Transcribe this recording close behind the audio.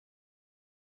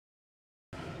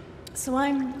So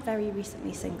I'm very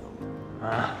recently single.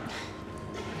 Ah.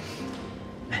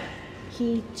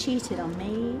 He cheated on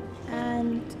me,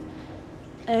 and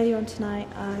earlier on tonight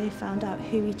I found out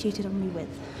who he cheated on me with.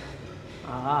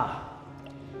 Ah.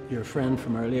 Your friend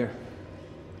from earlier.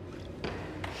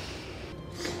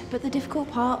 But the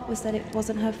difficult part was that it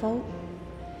wasn't her fault.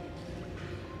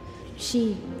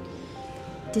 She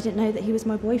didn't know that he was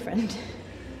my boyfriend,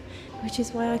 which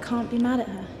is why I can't be mad at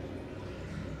her.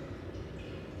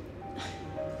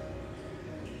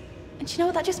 And you know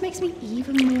what? That just makes me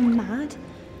even more mad.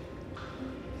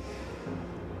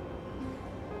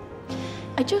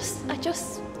 I just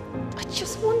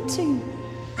want to.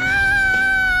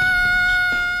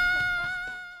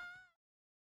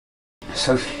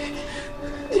 Sophie,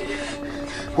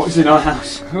 what is in our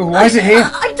house? Why is it here?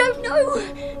 I don't know.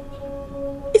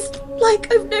 It's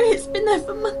like I've known it's been there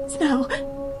for months now.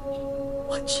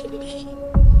 Watching me.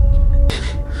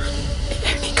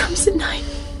 It only comes at night.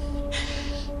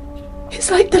 It's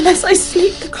like the less I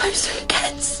sleep, the closer it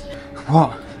gets.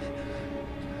 What?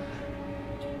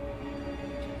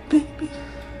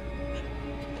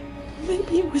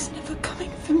 Maybe it was never coming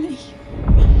for me.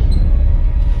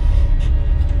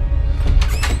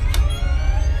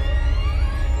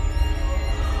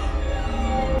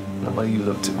 The way you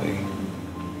looked at me,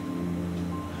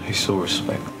 you saw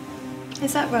respect.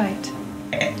 Is that right?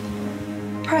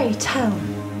 Pray tell,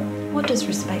 what does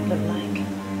respect look like?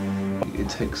 It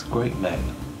takes great men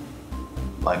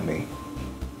like me,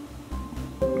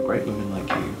 and great women like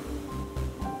you,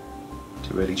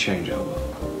 to really change our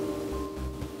world.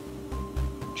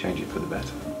 Change it for the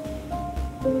better.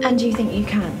 And do you think you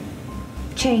can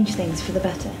change things for the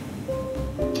better?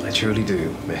 I truly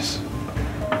do, miss.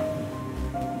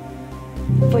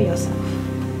 For yourself?